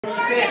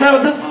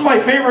So this is my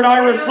favorite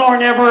Irish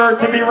song ever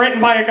to be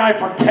written by a guy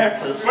from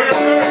Texas. My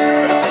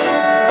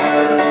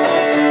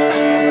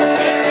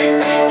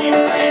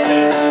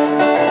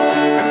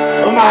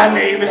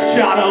name is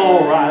John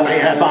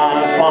O'Reilly and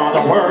my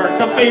father worked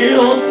the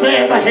fields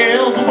and the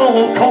hills of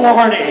old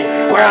Killarney,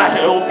 where I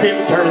helped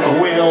him turn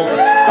the wheels.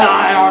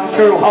 My arms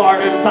grew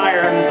hard as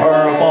iron for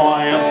a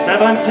boy of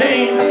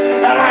 17,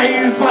 and I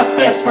used my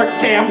fists for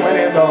gambling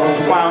in those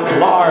wild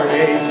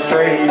Killarney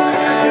streets.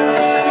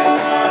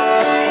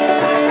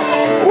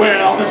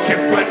 Well, the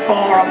ship went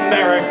for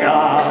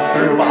America,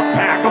 threw my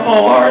pack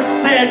aboard,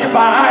 said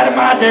goodbye to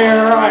my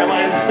dear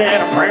island,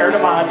 said a prayer to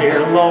my dear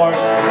Lord.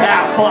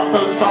 I fought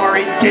those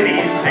sorry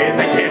guineas in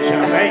the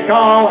kitchen, they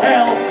call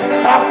hell.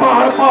 I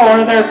fought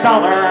for their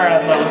dollar,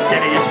 and those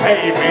guineas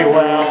paid me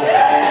well.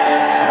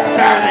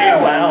 Fare thee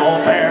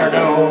well, fared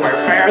over,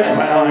 fare thee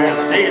well, as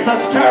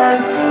seasons turn.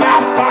 My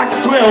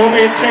pockets will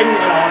be jingling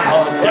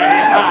on the day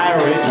of my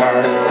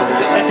return,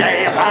 the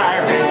day of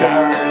my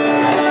return.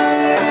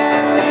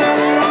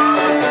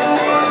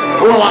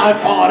 Well, I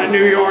fought in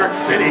New York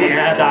City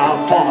and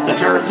I fought the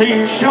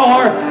Jersey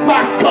Shore. My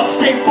cup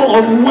stayed full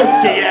of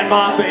whiskey and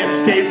my bed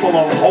stayed full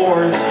of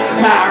whores.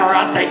 My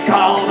right they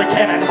called the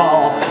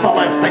cannonball,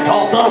 my left they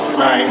called the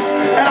saint,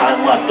 and I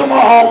left them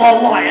all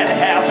a lying,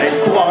 half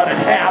in blood and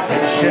half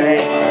in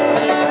shame.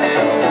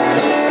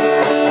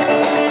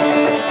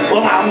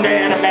 Well, I'm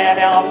dead a man,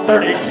 now I'm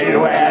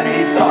 32, and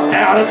he stuck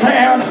out his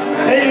hand.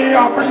 He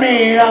offered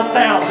me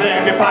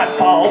 $1,000 if I'd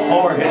fall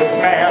for his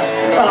man.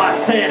 Well, I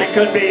said it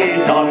could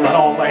be done, but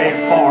only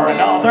for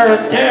another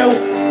two.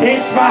 He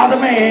smiled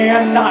at me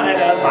and nodded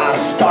as I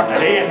stuck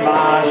it in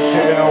my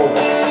shoe.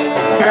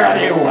 Fare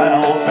thee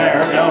well,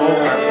 fare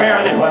over,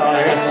 fare thee well,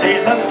 as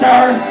seasons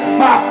turn.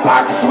 My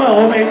pockets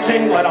will be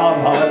jingling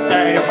on the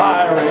day of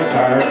my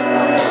return,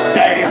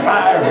 day of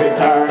my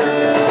return.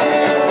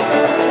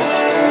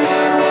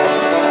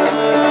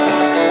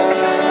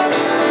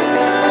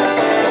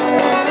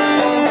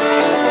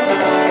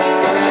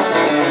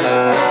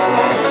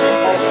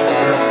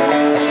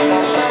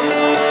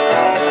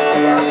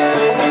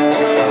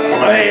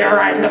 They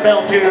rang the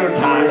bell 2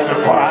 times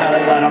before I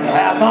let them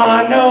have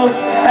my nose,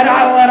 and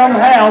I let them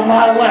have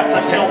my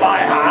left until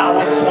my eye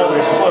was fully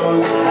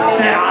closed.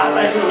 Then I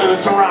let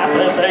loose a right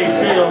that they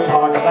still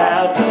talk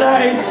about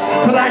today,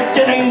 for that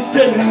guinea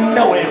didn't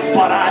know it,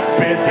 but I'd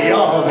been the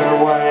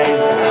other way.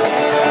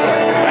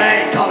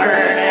 They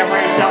colored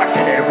every duck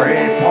and every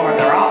port,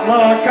 they're on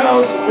the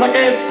coast,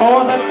 looking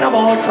for the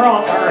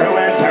double-crosser who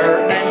had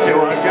turned into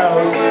a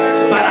ghost.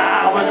 But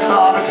I was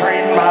on a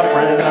train, my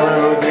friend, that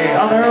rode the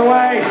other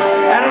way,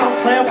 and I'll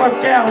sail from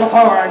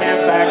California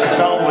back to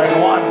Dublin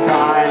one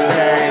fine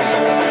day.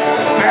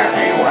 Fare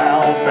thee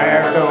well,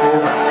 fared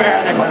over,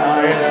 fare thee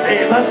well, as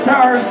seasons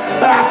turn.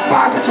 My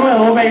pockets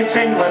will be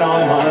jingling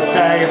on the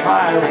day of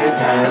my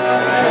return,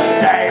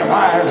 day of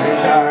my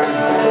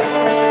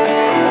return.